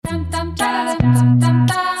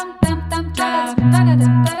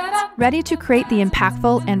ready to create the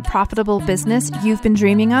impactful and profitable business you've been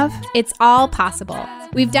dreaming of? It's all possible.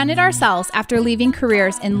 We've done it ourselves after leaving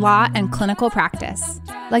careers in law and clinical practice.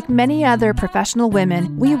 Like many other professional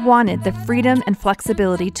women, we wanted the freedom and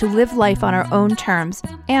flexibility to live life on our own terms,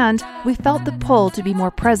 and we felt the pull to be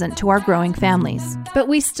more present to our growing families. But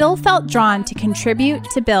we still felt drawn to contribute,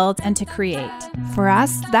 to build, and to create. For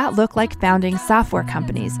us, that looked like founding software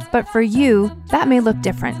companies, but for you, that may look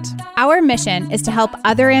different. Our mission is to help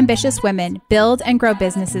other ambitious women build and grow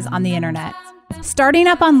businesses on the internet. Starting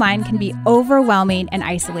up online can be overwhelming and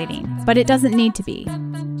isolating, but it doesn't need to be.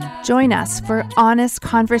 Join us for honest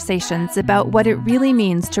conversations about what it really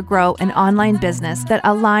means to grow an online business that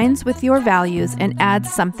aligns with your values and adds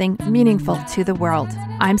something meaningful to the world.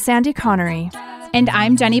 I'm Sandy Connery. And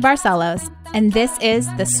I'm Jenny Barcelos, and this is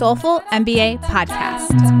the Soulful MBA Podcast.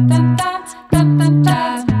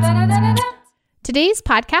 Today's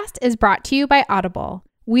podcast is brought to you by Audible.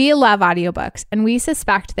 We love audiobooks, and we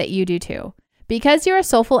suspect that you do too. Because you're a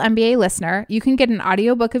Soulful MBA listener, you can get an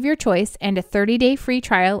audiobook of your choice and a 30-day free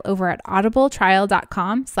trial over at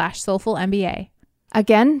audibletrial.com/soulfulmba.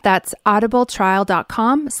 Again, that's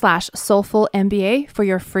audibletrial.com/soulfulmba for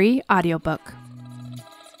your free audiobook.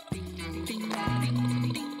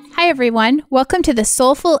 Hi, everyone. Welcome to the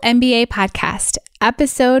Soulful MBA Podcast,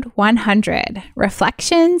 episode 100,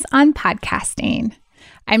 Reflections on Podcasting.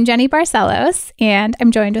 I'm Jenny Barcelos, and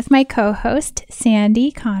I'm joined with my co-host,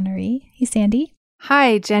 Sandy Connery. Hey, Sandy.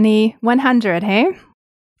 Hi, Jenny. 100, hey?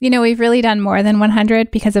 You know, we've really done more than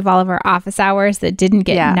 100 because of all of our office hours that didn't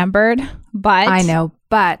get numbered. But I know,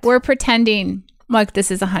 but we're pretending like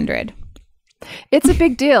this is 100. It's a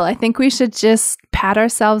big deal. I think we should just pat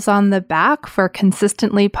ourselves on the back for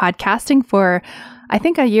consistently podcasting for, I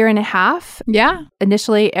think, a year and a half. Yeah.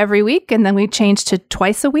 Initially every week, and then we changed to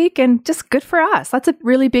twice a week, and just good for us. That's a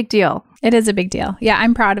really big deal. It is a big deal. Yeah,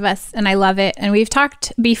 I'm proud of us, and I love it. And we've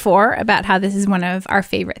talked before about how this is one of our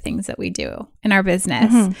favorite things that we do in our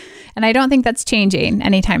business. Mm-hmm. And I don't think that's changing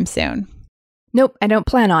anytime soon. Nope, I don't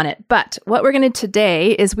plan on it. But what we're going to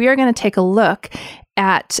today is we are going to take a look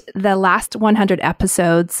at the last 100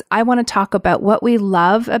 episodes. I want to talk about what we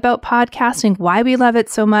love about podcasting, why we love it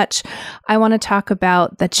so much. I want to talk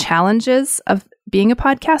about the challenges of being a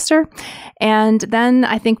podcaster. And then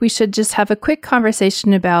I think we should just have a quick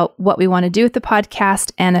conversation about what we want to do with the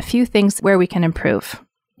podcast and a few things where we can improve.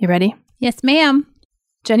 You ready? Yes, ma'am.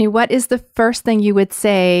 Jenny, what is the first thing you would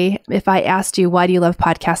say if I asked you, why do you love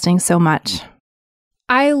podcasting so much?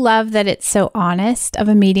 I love that it's so honest of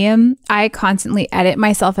a medium. I constantly edit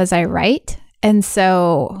myself as I write. And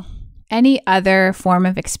so any other form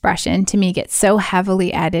of expression to me gets so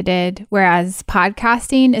heavily edited. Whereas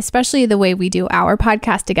podcasting, especially the way we do our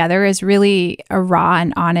podcast together, is really a raw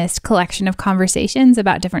and honest collection of conversations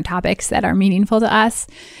about different topics that are meaningful to us.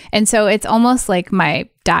 And so it's almost like my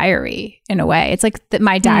diary in a way. It's like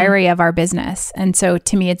my diary of our business. And so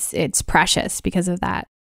to me, it's precious because of that.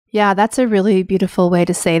 Yeah, that's a really beautiful way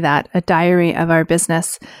to say that, a diary of our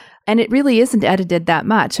business. And it really isn't edited that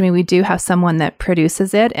much. I mean, we do have someone that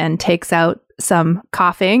produces it and takes out some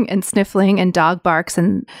coughing and sniffling and dog barks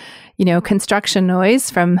and, construction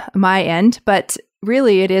noise from my end. But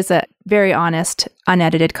really, it is a very honest,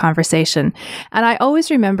 unedited conversation. And I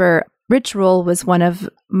always remember Rich Roll was one of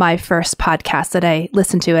my first podcasts that I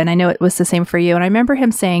listened to, and I know it was the same for you. And I remember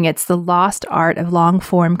him saying it's the lost art of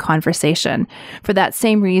long-form conversation for that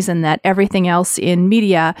same reason that everything else in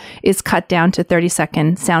media is cut down to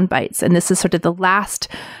 30-second sound bites. And this is sort of the last,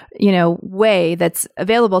 way that's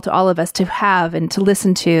available to all of us to have and to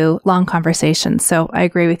listen to long conversations. So I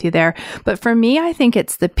agree with you there. But for me, I think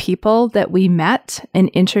it's the people that we met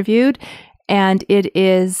and interviewed. And it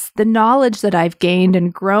is the knowledge that I've gained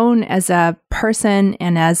and grown as a person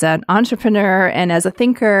and as an entrepreneur and as a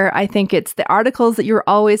thinker. I think it's the articles that you're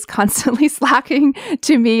always constantly slacking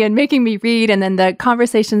to me and making me read, and then the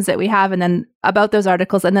conversations that we have, and then about those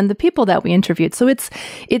articles, and then the people that we interviewed. So it's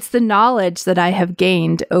the knowledge that I have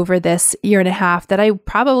gained over this year and a half that I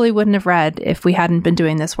probably wouldn't have read if we hadn't been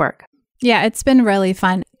doing this work. Yeah, it's been really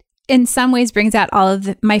fun. In some ways brings out all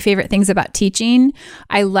of my favorite things about teaching.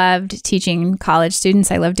 I loved teaching college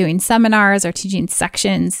students. I love doing seminars or teaching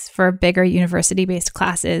sections for bigger university-based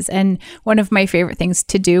classes. And one of my favorite things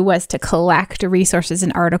to do was to collect resources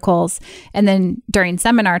and articles, and then during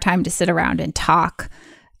seminar time to sit around and talk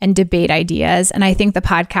and debate ideas. And I think the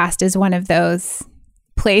podcast is one of those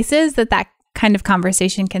places that kind of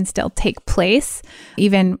conversation can still take place,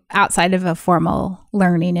 even outside of a formal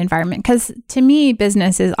learning environment. Because to me,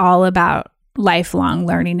 business is all about lifelong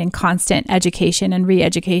learning and constant education and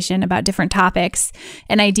re-education about different topics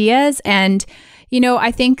and ideas. And,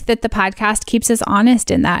 I think that the podcast keeps us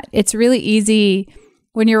honest in that it's really easy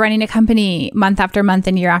when you're running a company month after month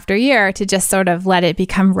and year after year to just sort of let it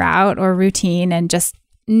become route or routine and just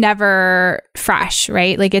never fresh,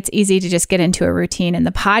 right? Like it's easy to just get into a routine, and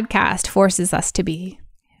the podcast forces us to be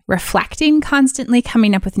reflecting constantly,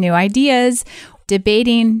 coming up with new ideas,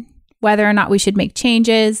 debating whether or not we should make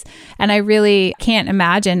changes. And I really can't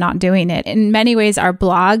imagine not doing it. In many ways, our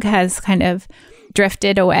blog has kind of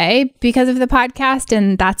drifted away because of the podcast,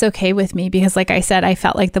 and that's okay with me because, like I said, I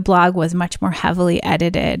felt like the blog was much more heavily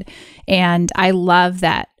edited. And I love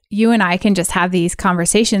that you and I can just have these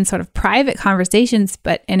conversations, sort of private conversations,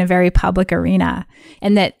 but in a very public arena,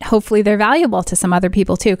 and that hopefully they're valuable to some other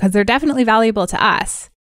people too, because they're definitely valuable to us.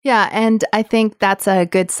 Yeah, and I think that's a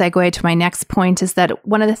good segue to my next point, is that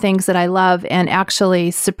one of the things that I love and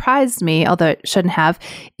actually surprised me, although it shouldn't have,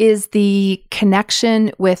 is the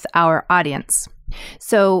connection with our audience.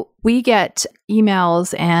 So we get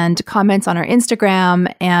emails and comments on our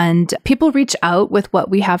Instagram, and people reach out with what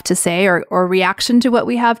we have to say or reaction to what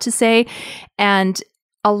we have to say. And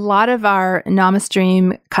a lot of our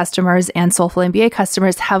NamaStream customers and Soulful MBA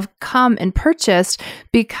customers have come and purchased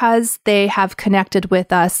because they have connected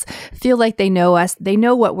with us, feel like they know us, they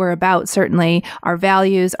know what we're about, certainly our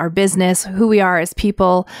values, our business, who we are as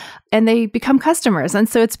people, and they become customers. And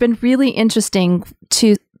so it's been really interesting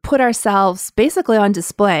to put ourselves basically on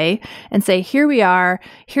display and say, here we are,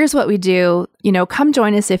 here's what we do, come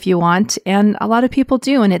join us if you want. And a lot of people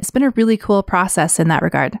do. And it's been a really cool process in that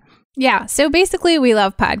regard. Yeah. So basically, we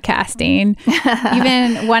love podcasting.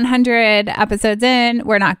 Even 100 episodes in,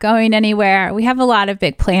 we're not going anywhere. We have a lot of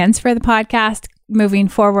big plans for the podcast moving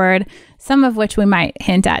forward, some of which we might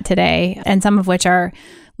hint at today, and some of which are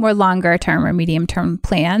more longer term or medium term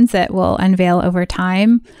plans that we'll unveil over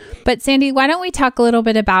time. But Sandy, why don't we talk a little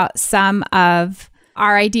bit about some of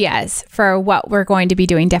our ideas for what we're going to be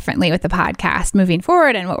doing differently with the podcast moving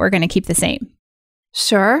forward and what we're going to keep the same?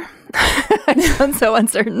 Sure. I sound so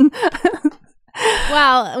uncertain.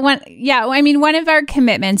 Well, one of our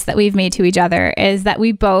commitments that we've made to each other is that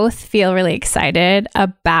we both feel really excited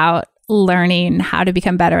about learning how to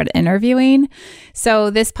become better at interviewing. So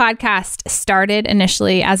this podcast started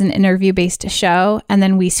initially as an interview-based show, and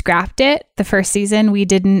then we scrapped it. The first season, we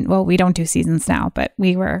don't do seasons now, but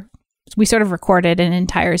we sort of recorded an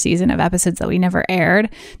entire season of episodes that we never aired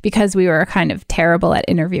because we were kind of terrible at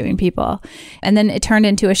interviewing people. And then it turned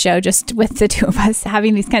into a show just with the two of us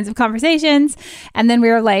having these kinds of conversations. And then we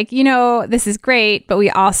were like, this is great, but we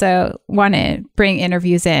also want to bring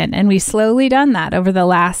interviews in. And we've slowly done that over the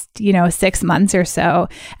last, 6 months or so.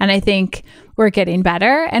 And I think we're getting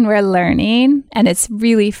better and we're learning, and it's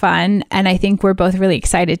really fun. And I think we're both really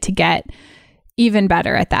excited to get even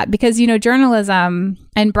better at that because, journalism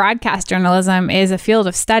and broadcast journalism is a field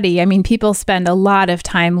of study. I mean, people spend a lot of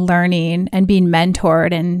time learning and being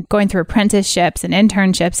mentored and going through apprenticeships and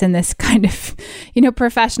internships in this kind of,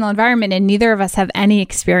 professional environment. And neither of us have any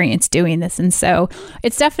experience doing this. And so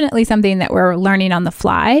it's definitely something that we're learning on the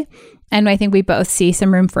fly. And I think we both see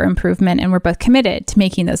some room for improvement, and we're both committed to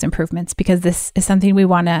making those improvements because this is something we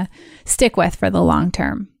want to stick with for the long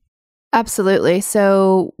term. Absolutely.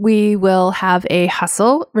 So we will have a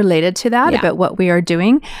hustle related to that about what we are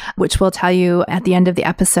doing, which we'll tell you at the end of the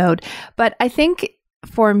episode. But I think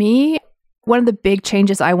for me, one of the big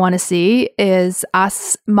changes I want to see is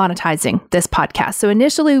us monetizing this podcast. So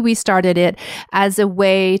initially we started it as a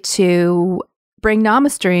way to bring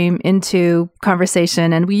NamaStream into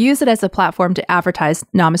conversation, and we use it as a platform to advertise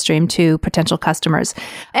NamaStream to potential customers.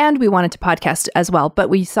 And we wanted to podcast as well, but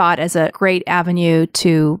we saw it as a great avenue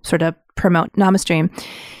to sort of promote NamaStream.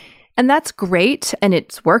 And that's great, and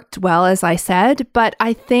it's worked well, as I said, but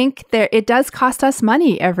I think it does cost us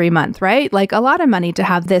money every month, right? Like a lot of money to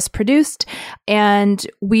have this produced, and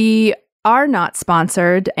we are not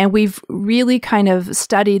sponsored, and we've really kind of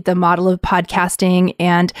studied the model of podcasting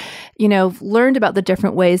and, learned about the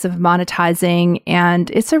different ways of monetizing. And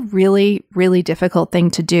it's a really, really difficult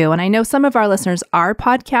thing to do. And I know some of our listeners are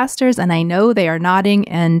podcasters, and I know they are nodding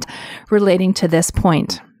and relating to this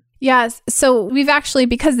point. Yes. So we've actually,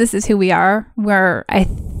 because this is who we are, we're, I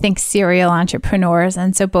think, serial entrepreneurs.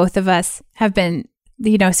 And so both of us have been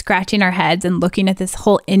scratching our heads and looking at this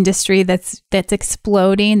whole industry that's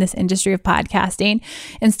exploding, this industry of podcasting,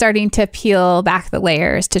 and starting to peel back the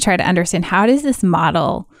layers to try to understand, how does this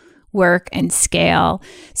model work and scale?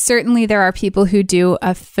 Certainly there are people who do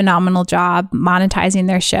a phenomenal job monetizing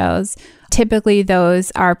their shows. Typically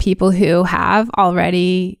those are people who have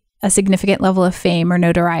already a significant level of fame or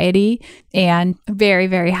notoriety and very,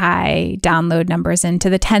 very high download numbers into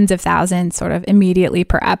the tens of thousands sort of immediately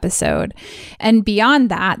per episode. And beyond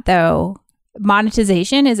that, though,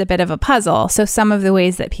 monetization is a bit of a puzzle. So some of the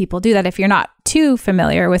ways that people do that, if you're not too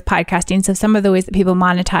familiar with podcasting, so some of the ways that people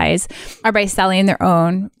monetize are by selling their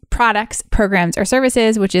own products, programs, or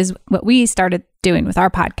services, which is what we started doing with our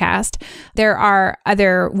podcast. There are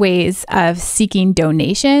other ways of seeking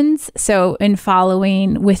donations. So in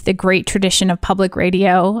following with the great tradition of public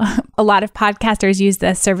radio, a lot of podcasters use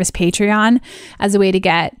the service Patreon as a way to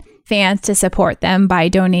get fans to support them by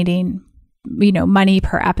donating, money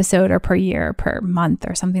per episode or per year, per month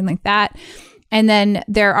or something like that. And then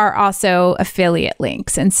there are also affiliate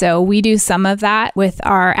links. And so we do some of that with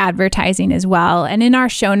our advertising as well. And in our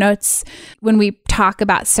show notes, when we talk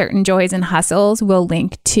about certain joys and hustles, we'll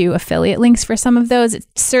link to affiliate links for some of those. It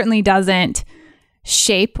certainly doesn't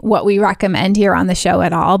shape what we recommend here on the show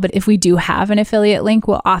at all. But if we do have an affiliate link,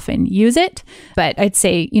 we'll often use it. But I'd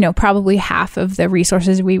say, probably half of the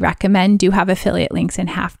resources we recommend do have affiliate links and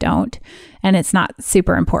half don't. And it's not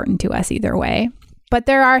super important to us either way. But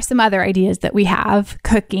there are some other ideas that we have.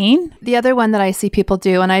 Cooking. The other one that I see people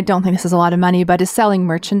do, and I don't think this is a lot of money, but is selling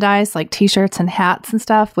merchandise like t-shirts and hats and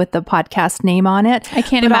stuff with the podcast name on it. I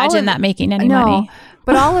can't imagine that making any money.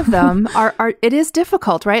 But all of them are, it is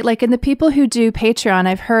difficult, right? Like in the people who do Patreon,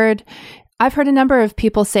 I've heard a number of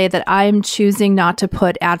people say that I'm choosing not to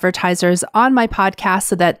put advertisers on my podcast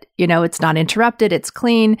so that, it's not interrupted, it's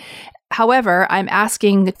clean. However, I'm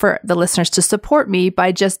asking for the listeners to support me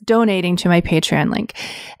by just donating to my Patreon link.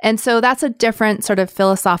 And so that's a different sort of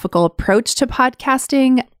philosophical approach to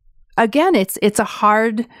podcasting. Again, it's a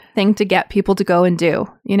hard thing to get people to go and do,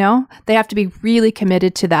 They have to be really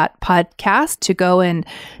committed to that podcast to go and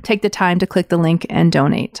take the time to click the link and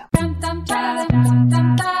donate.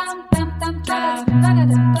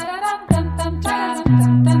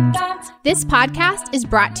 This podcast is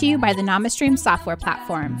brought to you by the NamaStream software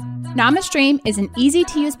platform. NamaStream is an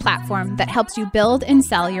easy-to-use platform that helps you build and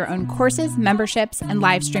sell your own courses, memberships, and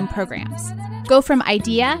live stream programs. Go from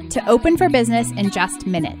idea to open for business in just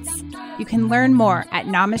minutes. You can learn more at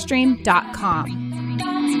namastream.com.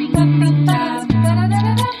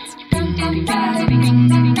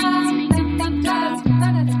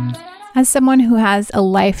 As someone who has a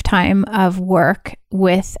lifetime of work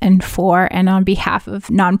with and for and on behalf of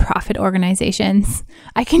nonprofit organizations,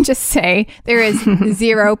 I can just say there is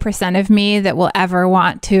 0% of me that will ever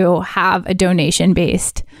want to have a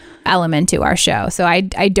donation-based element to our show. So I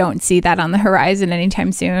don't see that on the horizon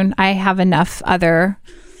anytime soon. I have enough other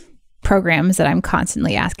programs that I'm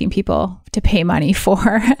constantly asking people to pay money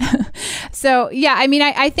for. So yeah,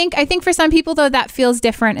 I think for some people though, that feels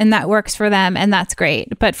different and that works for them and that's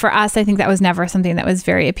great. But for us, I think that was never something that was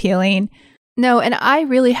very appealing. No, and I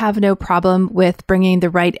really have no problem with bringing the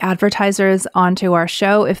right advertisers onto our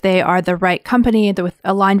show if they are the right company,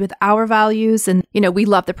 aligned with our values. And, we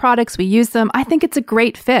love the products, we use them. I think it's a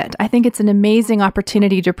great fit. I think it's an amazing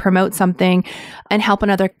opportunity to promote something and help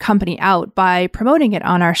another company out by promoting it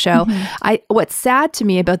on our show. Mm-hmm. What's sad to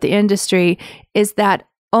me about the industry is that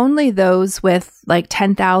only those with like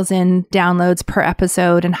 10,000 downloads per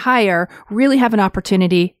episode and higher really have an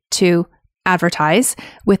opportunity to advertise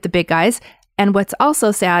with the big guys. And what's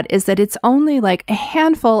also sad is that it's only like a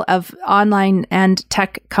handful of online and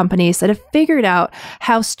tech companies that have figured out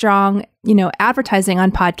how strong, advertising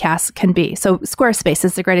on podcasts can be. So Squarespace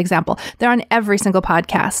is a great example. They're on every single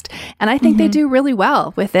podcast. And I think they do really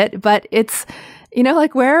well with it. But it's,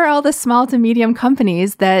 where are all the small to medium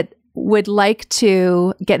companies that would like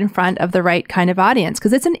to get in front of the right kind of audience?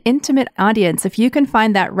 Because it's an intimate audience. If you can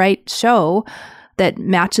find that right show that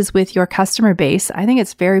matches with your customer base, I think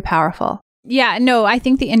it's very powerful. Yeah, no, I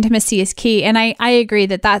think the intimacy is key. And I agree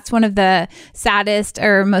that that's one of the saddest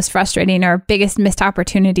or most frustrating or biggest missed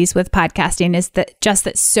opportunities with podcasting is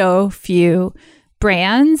that so few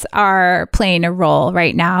brands are playing a role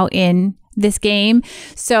right now in this game.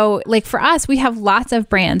 So like for us, we have lots of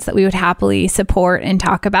brands that we would happily support and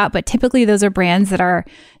talk about, but typically those are brands that are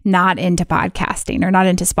not into podcasting or not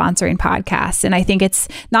into sponsoring podcasts. And I think it's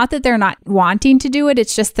not that they're not wanting to do it.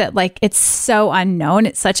 It's just that like, it's so unknown.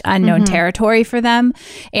 It's such unknown territory for them.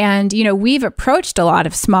 And, we've approached a lot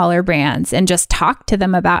of smaller brands and just talked to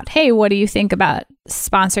them about, hey, what do you think about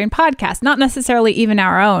sponsoring podcasts? Not necessarily even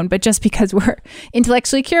our own, but just because we're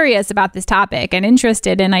intellectually curious about this topic and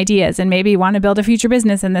interested in ideas and maybe want to build a future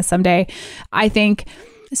business in this someday. I think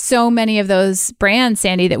so many of those brands,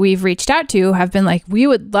 Sandy, that we've reached out to have been like, we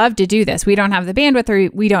would love to do this. We don't have the bandwidth, or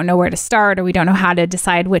we don't know where to start, or we don't know how to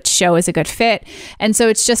decide which show is a good fit. And so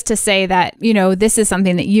it's just to say that, this is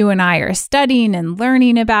something that you and I are studying and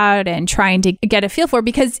learning about and trying to get a feel for,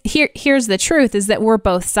 because here's the truth is that we're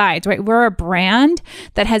both sides, right? We're a brand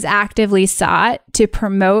that has actively sought to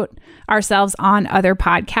promote ourselves on other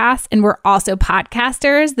podcasts. And we're also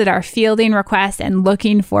podcasters that are fielding requests and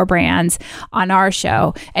looking for brands on our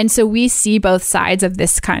show. And so we see both sides of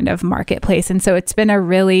this kind of marketplace. And so it's been a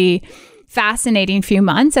really fascinating few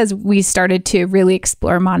months as we started to really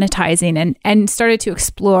explore monetizing and started to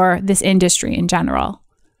explore this industry in general.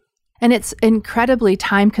 And it's incredibly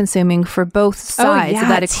time consuming for both sides of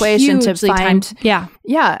that equation to find. Yeah.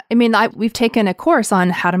 I mean, we've taken a course on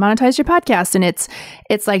how to monetize your podcast, and it's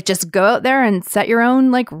like, just go out there and set your own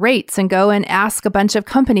like rates and go and ask a bunch of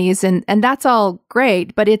companies. And that's all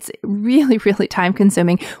great, but it's really, really time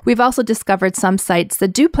consuming. We've also discovered some sites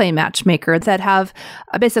that do play matchmaker that have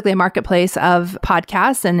basically a marketplace of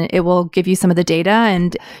podcasts, and it will give you some of the data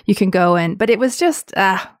and you can go and, but it was just,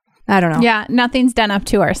 I don't know. Yeah, nothing's done up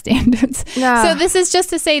to our standards. Yeah. So this is just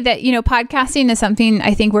to say that, podcasting is something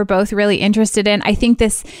I think we're both really interested in. I think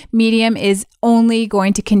this medium is only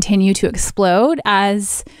going to continue to explode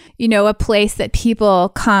as, a place that people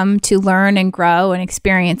come to learn and grow and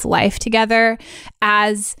experience life together,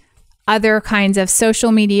 as other kinds of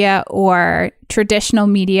social media or traditional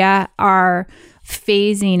media are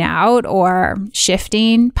phasing out or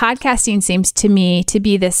shifting. Podcasting seems to me to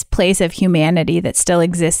be this place of humanity that still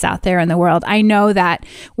exists out there in the world. I know that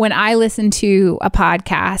when I listen to a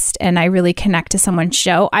podcast and I really connect to someone's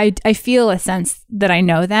show, I feel a sense that I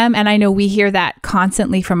know them. And I know we hear that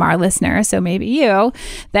constantly from our listeners. So maybe you,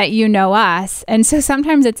 that you know us. And so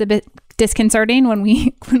sometimes it's a bit disconcerting when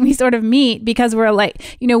we sort of meet, because we're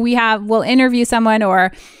like, we'll interview someone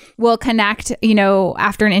or we'll connect,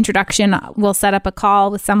 after an introduction, we'll set up a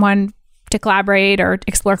call with someone to collaborate or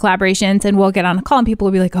explore collaborations, and we'll get on a call and people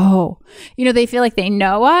will be like, oh, they feel like they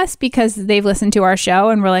know us because they've listened to our show,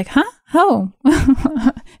 and we're like, huh? Oh,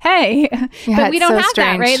 hey, yeah, but we don't have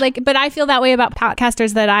that, right? But I feel that way about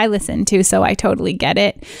podcasters that I listen to. So I totally get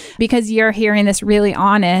it, because you're hearing this really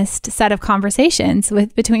honest set of conversations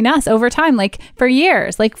between us over time, for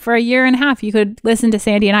years, for a year and a half, you could listen to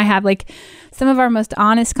Sandy and I have some of our most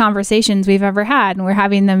honest conversations we've ever had, and we're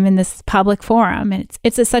having them in this public forum. And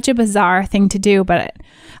it's such a bizarre thing to do, but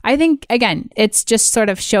I think, again, it's just sort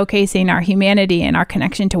of showcasing our humanity and our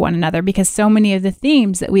connection to one another, because so many of the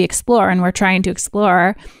themes that we explore and we're trying to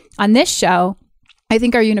explore on this show, I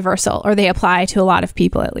think are universal, or they apply to a lot of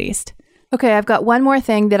people at least. Okay, I've got one more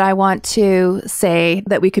thing that I want to say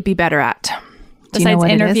that we could be better at. Besides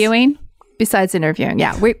interviewing? Besides interviewing,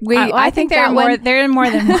 yeah. I think there are more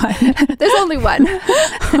than one. There's only one.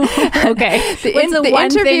 Okay. What's the one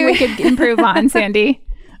thing we could improve on, Sandy?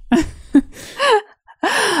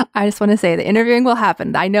 I just want to say the interviewing will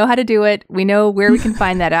happen. I know how to do it. We know where we can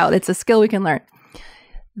find that out. It's a skill we can learn.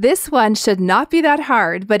 This one should not be that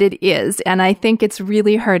hard, but it is. And I think it's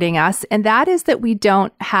really hurting us. And that is that we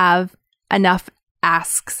don't have enough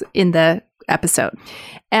asks in the episode.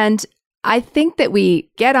 And I think that we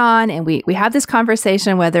get on and we have this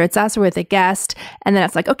conversation, whether it's us or with a guest, and then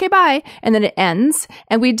it's like, okay, bye. And then it ends.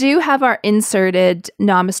 And we do have our inserted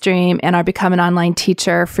NamaStream and our Become an Online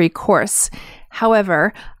Teacher free course.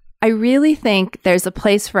 However, I really think there's a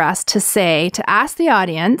place for us to ask the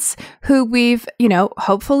audience who we've,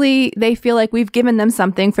 hopefully they feel like we've given them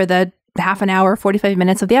something for the half an hour, 45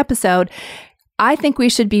 minutes of the episode. I think we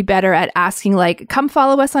should be better at asking, come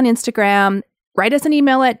follow us on Instagram. Write us an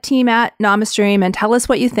email at team@NamaStream and tell us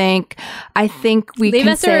what you think. I think we leave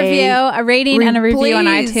can us a review, a rating and a review on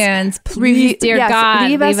iTunes. Please, dear God,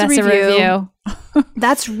 leave us a review.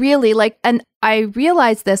 That's really and I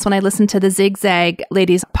realized this when I listened to the Zigzag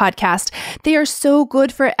Ladies podcast. They are so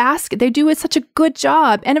good for ask. They do such a good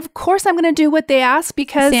job. And of course, I'm going to do what they ask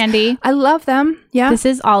because Sandy, I love them. Yeah. This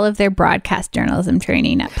is all of their broadcast journalism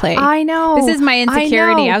training at play. I know. This is my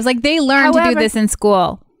insecurity. I was like, they learned to do this in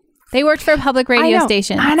school. They worked for a public radio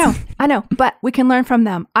station. I know. But we can learn from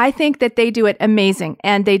them. I think that they do it amazing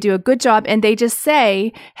and they do a good job. And they just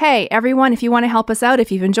say, hey, everyone, if you want to help us out,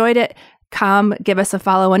 if you've enjoyed it, come give us a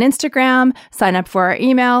follow on Instagram, sign up for our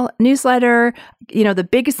email newsletter. The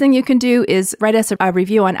biggest thing you can do is write us a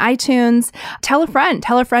review on iTunes. Tell a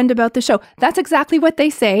friend about the show. That's exactly what they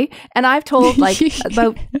say. And I've told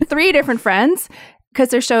about 3 different friends, because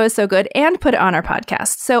their show is so good, and put it on our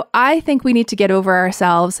podcast. So I think we need to get over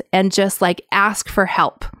ourselves and just ask for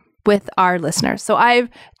help with our listeners. So I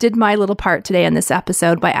did my little part today in this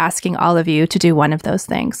episode by asking all of you to do one of those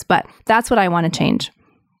things. But that's what I want to change.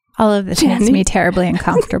 All of this makes me terribly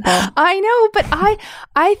uncomfortable. I know, but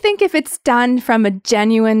I think if it's done from a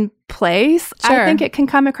genuine place, sure. I think it can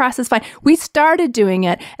come across as fine. We started doing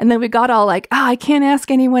it and then we got all I can't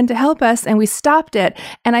ask anyone to help us, and we stopped it.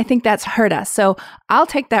 And I think that's hurt us. So I'll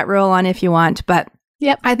take that role on if you want, but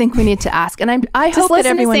yep, I think we need to ask. And I hope that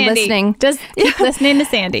everyone listening just keep listening to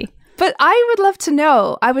Sandy. But I would love to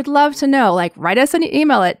know. I would love to know, like, write us an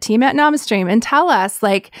email at team@NamaStream and tell us,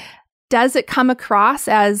 like, does it come across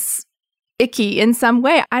as icky in some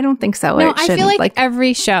way? I don't think so. No, I feel like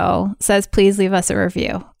every show says, please leave us a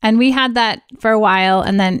review. And we had that for a while,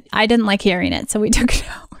 and then I didn't like hearing it, so we took it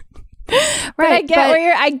out. Right.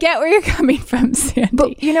 I get where you're coming from, Sandy.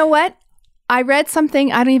 But you know what? I read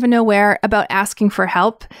something, I don't even know where, about asking for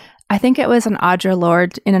help. I think it was in an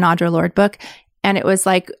Audre Lorde book. And it was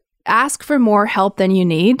like, ask for more help than you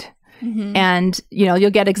need. Mm-hmm. And,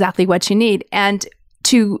 you'll get exactly what you need. And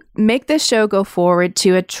to make this show go forward,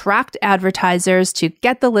 to attract advertisers, to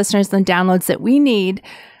get the listeners and downloads that we need,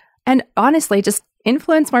 and honestly, just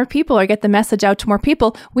influence more people or get the message out to more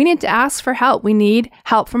people, we need to ask for help. We need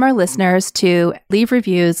help from our listeners to leave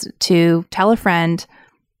reviews, to tell a friend,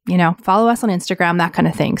 follow us on Instagram, that kind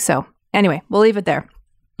of thing. So anyway, we'll leave it there.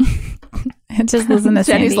 Just listen to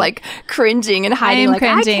Sandy. Jenny's like cringing and hiding. I'm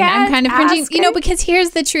cringing. I'm kind of cringing. Because here's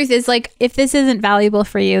the truth is, like, if this isn't valuable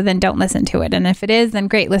for you, then don't listen to it. And if it is, then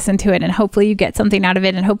great, listen to it. And hopefully you get something out of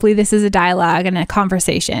it. And hopefully this is a dialogue and a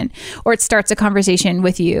conversation, or it starts a conversation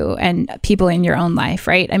with you and people in your own life,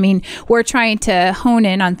 right? I mean, we're trying to hone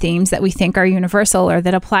in on themes that we think are universal or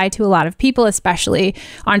that apply to a lot of people, especially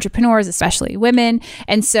entrepreneurs, especially women.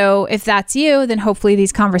 And so if that's you, then hopefully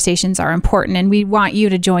these conversations are important, and we want you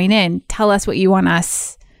to join in. Tell us what you want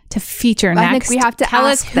us to feature next. I think we have to tell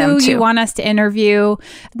us who you want us to interview.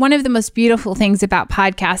 One of the most beautiful things about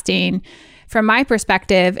podcasting, from my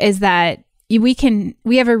perspective, is that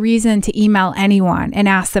we have a reason to email anyone and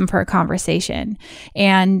ask them for a conversation.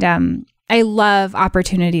 And I love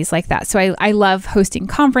opportunities like that. So I love hosting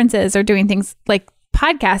conferences or doing things like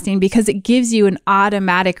podcasting, because it gives you an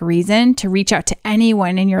automatic reason to reach out to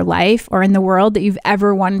anyone in your life or in the world that you've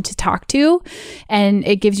ever wanted to talk to. And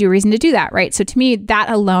it gives you a reason to do that, right? So to me, that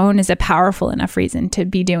alone is a powerful enough reason to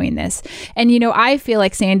be doing this. And, I feel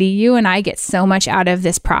like, Sandy, you and I get so much out of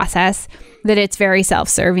this process that it's very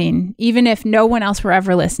self-serving. Even if no one else were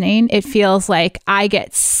ever listening, it feels like I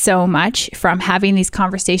get so much from having these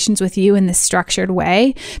conversations with you in this structured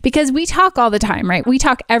way, because we talk all the time, right? We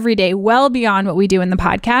talk every day, well beyond what we do in the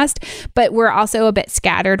podcast, but we're also a bit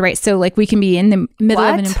scattered, right? So like we can be in the middle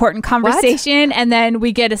of an important conversation and then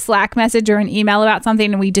we get a Slack message or an email about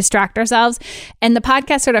something and we distract ourselves. And the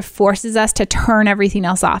podcast sort of forces us to turn everything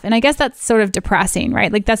else off. And I guess that's sort of depressing,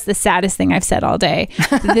 right? Like that's the saddest thing I've said all day.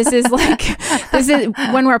 This is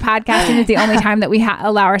when we're podcasting, is the only time that we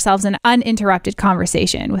allow ourselves an uninterrupted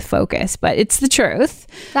conversation with focus, but it's the truth.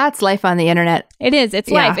 That's life on the internet. It is. It's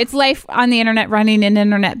life. It's life on the internet, running an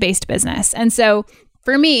internet-based business. And so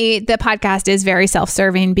for me, the podcast is very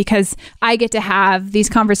self-serving because I get to have these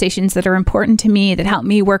conversations that are important to me, that help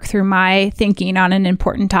me work through my thinking on an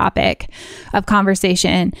important topic of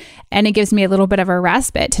conversation. And it gives me a little bit of a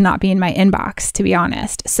respite to not be in my inbox, to be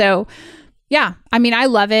honest. So yeah, I mean, I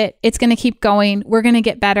love it. It's going to keep going. We're going to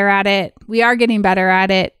get better at it. We are getting better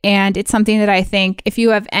at it. And it's something that I think if you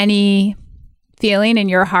have any feeling in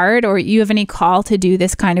your heart or you have any call to do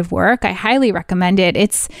this kind of work, I highly recommend it.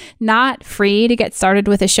 It's not free to get started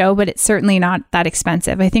with a show, but it's certainly not that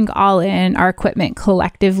expensive. I think all in, our equipment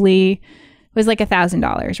collectively was like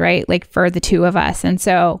 $1,000, right? Like for the two of us. And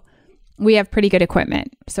so we have pretty good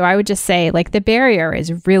equipment. So I would just say like the barrier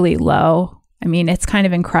is really low. I mean, it's kind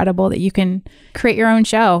of incredible that you can create your own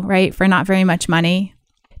show, right? For not very much money.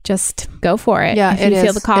 Just go for it. Yeah, if you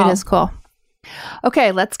feel the call. It is cool.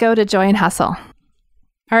 Okay, let's go to joy and hustle.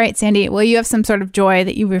 All right, Sandy. Well, you have some sort of joy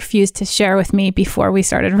that you refused to share with me before we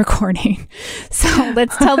started recording. So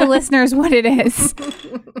let's tell the listeners what it is.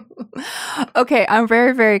 Okay, I'm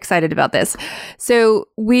very, very excited about this. So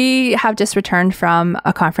we have just returned from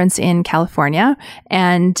a conference in California.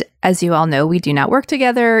 And as you all know, we do not work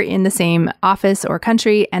together in the same office or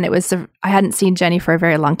country. And I hadn't seen Jenny for a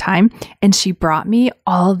very long time. And she brought me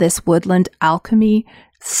all this woodland alchemy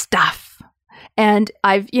stuff. And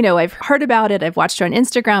I've heard about it. I've watched her on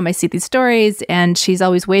Instagram. I see these stories and she's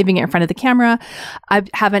always waving it in front of the camera. I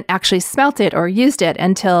haven't actually smelt it or used it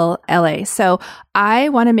until LA. So I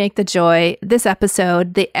want to make this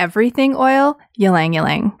episode, the everything oil, ylang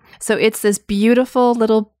ylang. So it's this beautiful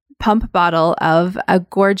little pump bottle of a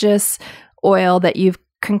gorgeous oil that you've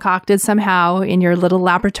concocted somehow in your little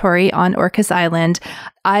laboratory on Orcas Island.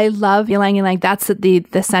 I love ylang ylang. That's the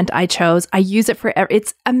scent I chose. I use it for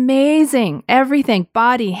it's amazing. Everything,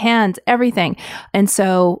 body, hands, everything. And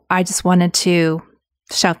so I just wanted to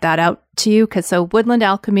shout that out to you so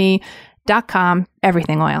woodlandalchemy.com,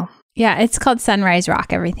 everything oil. Yeah, it's called Sunrise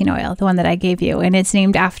Rock Everything Oil, the one that I gave you. And it's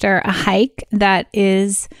named after a hike that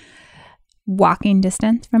is walking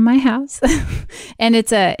distance from my house. And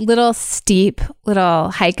it's a little steep little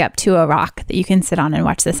hike up to a rock that you can sit on and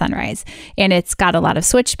watch the sunrise. And it's got a lot of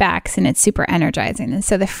switchbacks and it's super energizing. And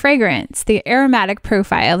so the fragrance, the aromatic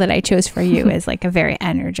profile that I chose for you is like a very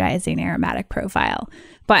energizing aromatic profile.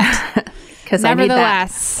 But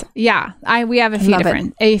nevertheless, yeah, we have a few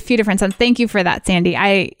different scents. Thank you for that, Sandy.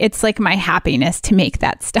 It's like my happiness to make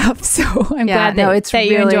that stuff. So I'm glad that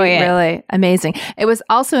you enjoy it. Really amazing. It was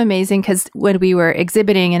also amazing because when we were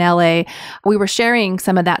exhibiting in LA, we were sharing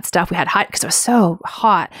some of that stuff. We had because it was so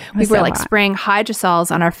hot. We were like spraying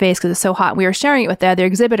hydrosols on our face because it was so hot. We were sharing it with the other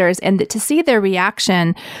exhibitors, and to see their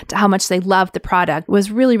reaction to how much they loved the product was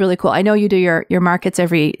really, really cool. I know you do your markets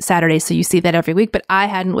every Saturday, so you see that every week, but I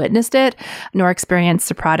hadn't witnessed it nor experienced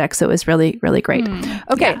the product. So it was really, really great.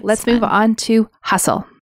 Okay, let's move on to Hustle.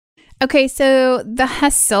 Okay, so the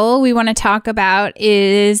Hustle we want to talk about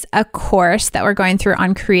is a course that we're going through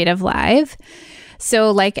on Creative Live.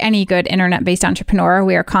 So like any good internet-based entrepreneur,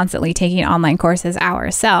 we are constantly taking online courses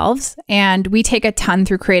ourselves, and we take a ton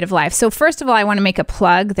through Creative Live. So first of all, I want to make a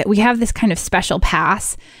plug that we have this kind of special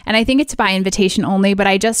pass, and I think it's by invitation only, but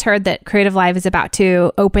I just heard that Creative Live is about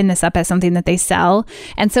to open this up as something that they sell.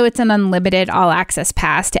 And so it's an unlimited all-access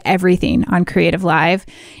pass to everything on Creative Live.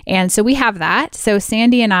 And so we have that. So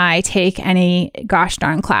Sandy and I take any gosh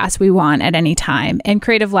darn class we want at any time. And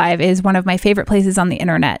Creative Live is one of my favorite places on the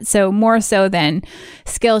internet. So more so than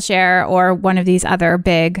Skillshare or one of these other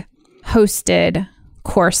big hosted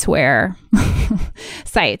courseware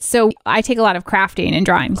sites. So I take a lot of crafting and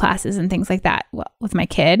drawing classes and things like that with my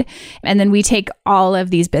kid. And then we take all of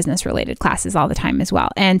these business related classes all the time as well.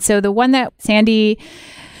 And so the one that Sandy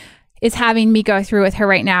is having me go through with her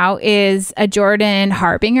right now is a Jordan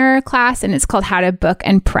Harbinger class, and it's called How to Book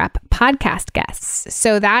and Prep Podcast Guests.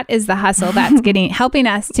 So that is the hustle that's helping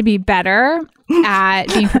us to be better at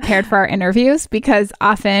being prepared for our interviews, because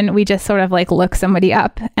often we just sort of like look somebody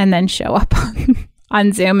up and then show up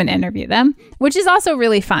on Zoom and interview them, which is also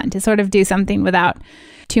really fun to sort of do something without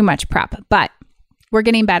too much prep. But we're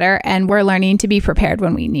getting better and we're learning to be prepared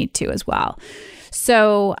when we need to as well.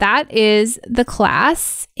 So that is the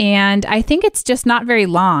class. And I think it's just not very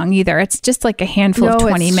long either. It's just like a handful of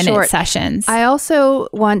 20-minute sessions. I also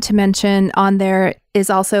want to mention on there is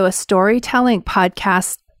also a storytelling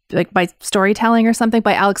podcast, like by storytelling or something,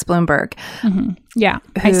 by Alex Bloomberg. Mm-hmm. Yeah,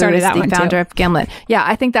 I started that one too. The founder of Gimlet. Yeah,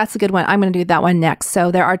 I think that's a good one. I'm going to do that one next.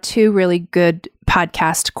 So there are two really good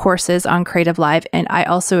podcast courses on Creative Live. And I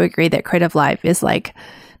also agree that Creative Live is like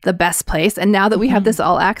the best place. And now that we have this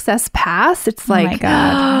all access pass, it's like, oh my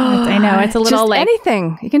God. I know. It's a little like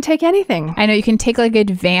anything. You can take anything. I know you can take like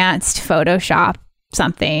advanced Photoshop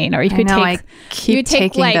something, or you could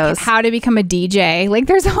take like those. How to become a DJ. Like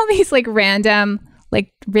there's all these like random,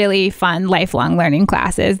 like really fun lifelong learning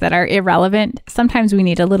classes that are irrelevant. Sometimes we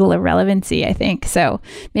need a little irrelevancy, I think. So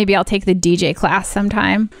maybe I'll take the DJ class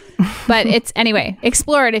sometime. But anyway,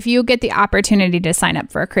 explore it. If you get the opportunity to sign up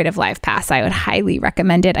for a Creative Live Pass, I would highly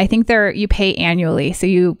recommend it. I think you pay annually. So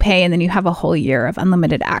you pay and then you have a whole year of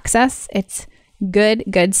unlimited access. It's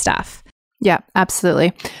good stuff. Yeah,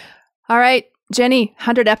 absolutely. All right, Jenny,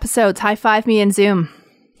 100 episodes. High five me in Zoom.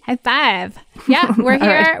 High five. Yeah, we're here.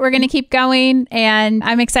 Right. We're going to keep going. And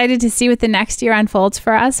I'm excited to see what the next year unfolds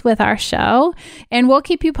for us with our show. And we'll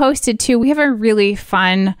keep you posted too. We have a really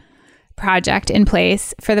fun project in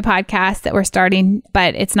place for the podcast that we're starting,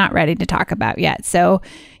 but it's not ready to talk about yet. So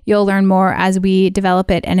you'll learn more as we develop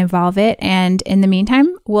it and evolve it. And in the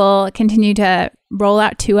meantime, we'll continue to roll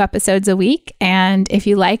out 2 episodes a week. And if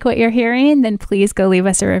you like what you're hearing, then please go leave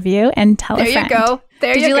us a review and tell a friend. There you go.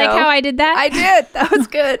 Did you like how I did that? I did. That was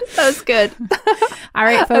good. That was good. All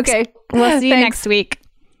right, folks. Okay. We'll see you next week.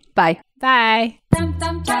 Bye. Bye.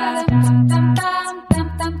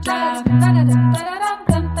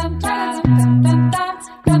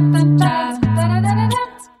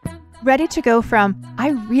 Ready to go from, I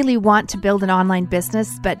really want to build an online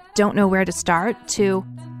business, but don't know where to start, to,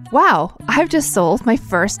 wow, I've just sold my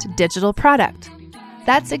first digital product.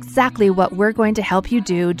 That's exactly what we're going to help you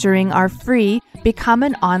do during our free Become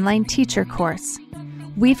an Online Teacher course.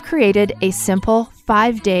 We've created a simple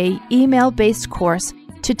 5-day email-based course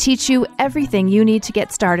to teach you everything you need to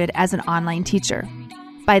get started as an online teacher.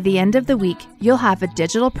 By the end of the week, you'll have a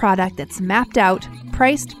digital product that's mapped out,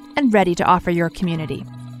 priced, and ready to offer your community.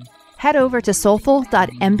 Head over to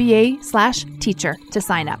soulful.mba/teacher to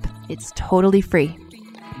sign up. It's totally free.